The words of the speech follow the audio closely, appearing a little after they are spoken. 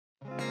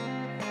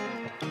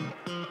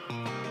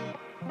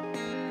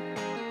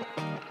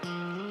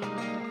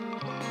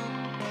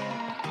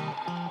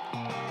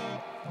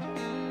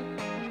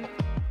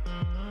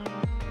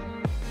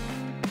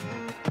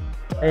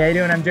Hey, how you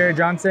doing? I'm Jared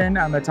Johnson.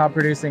 I'm the top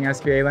producing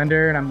SBA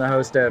lender, and I'm the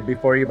host of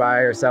Before You Buy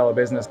or Sell a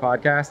Business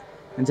podcast.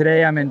 And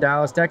today I'm in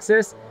Dallas,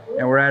 Texas,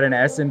 and we're at an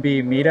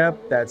SMB meetup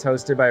that's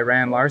hosted by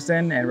Rand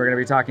Larson, and we're going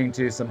to be talking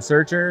to some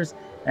searchers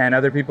and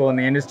other people in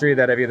the industry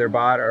that have either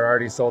bought or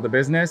already sold a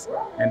business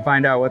and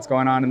find out what's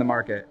going on in the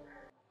market.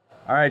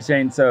 All right,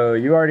 Shane, so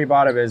you already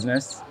bought a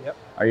business. Yep.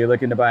 Are you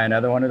looking to buy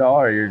another one at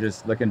all, or you're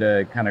just looking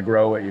to kind of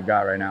grow what you've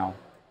got right now?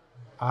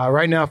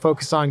 Right now,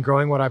 focus on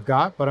growing what I've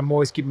got, but I'm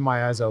always keeping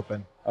my eyes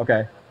open.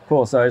 Okay,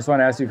 cool. So I just want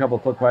to ask you a couple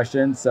of quick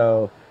questions.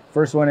 So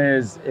first one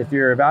is, if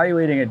you're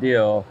evaluating a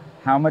deal,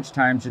 how much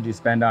time should you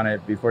spend on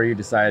it before you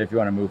decide if you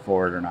want to move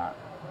forward or not?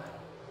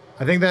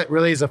 I think that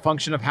really is a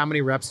function of how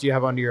many reps do you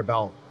have under your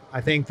belt. I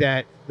think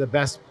that the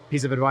best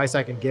piece of advice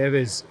I can give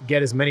is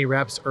get as many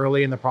reps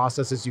early in the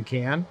process as you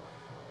can,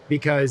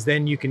 because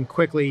then you can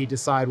quickly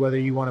decide whether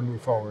you want to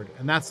move forward.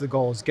 And that's the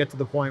goal, is get to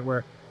the point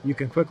where you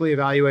can quickly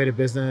evaluate a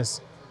business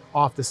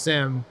off the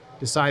sim,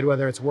 decide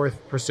whether it's worth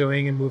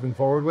pursuing and moving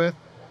forward with.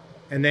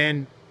 And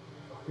then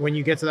when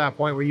you get to that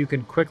point where you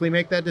can quickly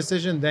make that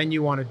decision, then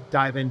you want to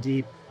dive in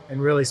deep and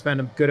really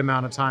spend a good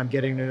amount of time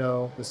getting to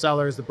know the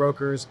sellers, the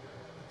brokers,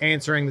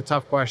 answering the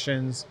tough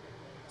questions.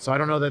 So I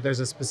don't know that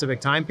there's a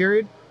specific time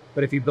period,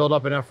 but if you build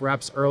up enough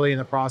reps early in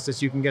the process,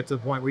 you can get to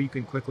the point where you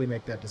can quickly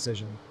make that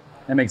decision.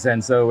 That makes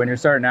sense. So when you're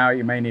starting out,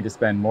 you may need to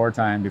spend more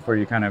time before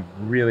you kind of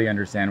really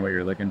understand what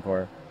you're looking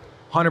for.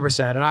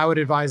 100%. And I would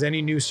advise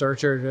any new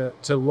searcher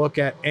to look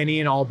at any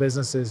and all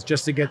businesses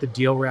just to get the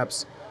deal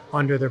reps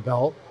under their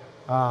belt.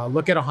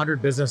 Look at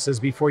 100 businesses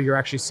before you're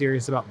actually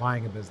serious about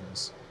buying a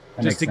business,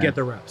 just to get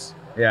the reps.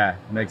 Yeah,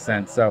 makes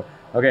sense. So,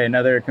 okay,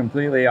 another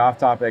completely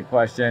off-topic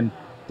question.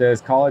 Does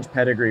college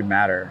pedigree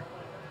matter?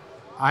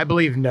 I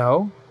believe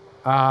no.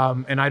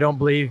 And I don't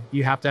believe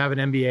you have to have an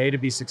MBA to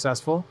be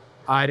successful.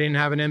 I didn't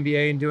have an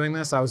MBA in doing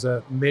this. I was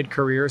a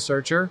mid-career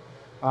searcher.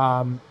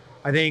 I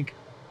think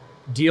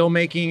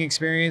deal-making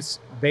experience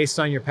based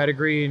on your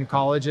pedigree in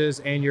colleges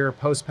and your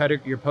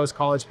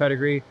post-college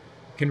pedigree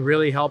can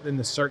really help in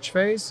the search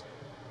phase,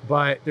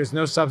 but there's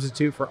no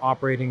substitute for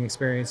operating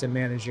experience and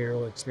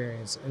managerial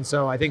experience. And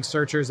so I think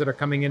searchers that are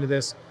coming into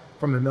this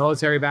from a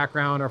military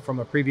background or from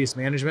a previous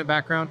management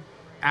background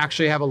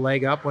actually have a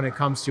leg up when it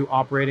comes to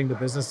operating the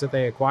business that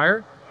they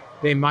acquire.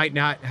 They might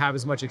not have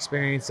as much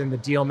experience in the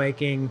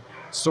deal-making,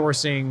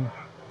 sourcing,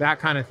 that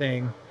kind of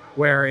thing,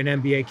 where an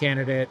MBA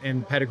candidate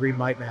and pedigree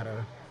might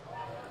matter.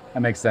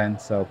 That makes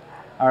sense. So,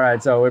 all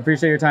right. So we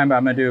appreciate your time, but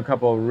I'm going to do a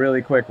couple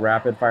really quick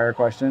rapid fire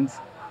questions.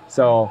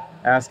 So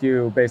ask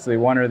you basically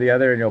one or the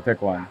other and you'll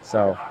pick one.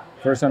 So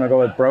first one, I'll go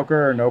with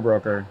broker or no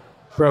broker.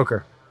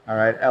 Broker. All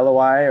right.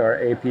 LOI or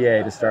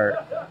APA to start.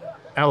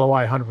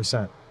 LOI,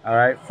 100%. All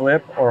right.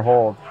 Flip or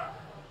hold.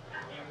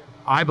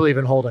 I believe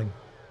in holding.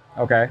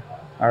 Okay.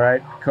 All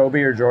right.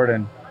 Kobe or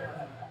Jordan.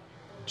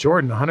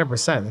 Jordan,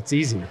 100%. That's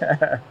easy.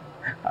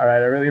 All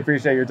right. I really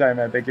appreciate your time,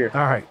 man. Thank you.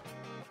 All right.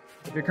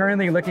 If you're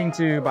currently looking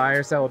to buy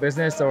or sell a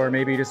business, or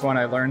maybe you just want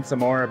to learn some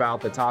more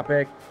about the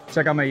topic,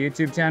 check out my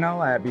YouTube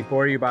channel at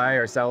Before You Buy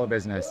or Sell a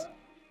Business.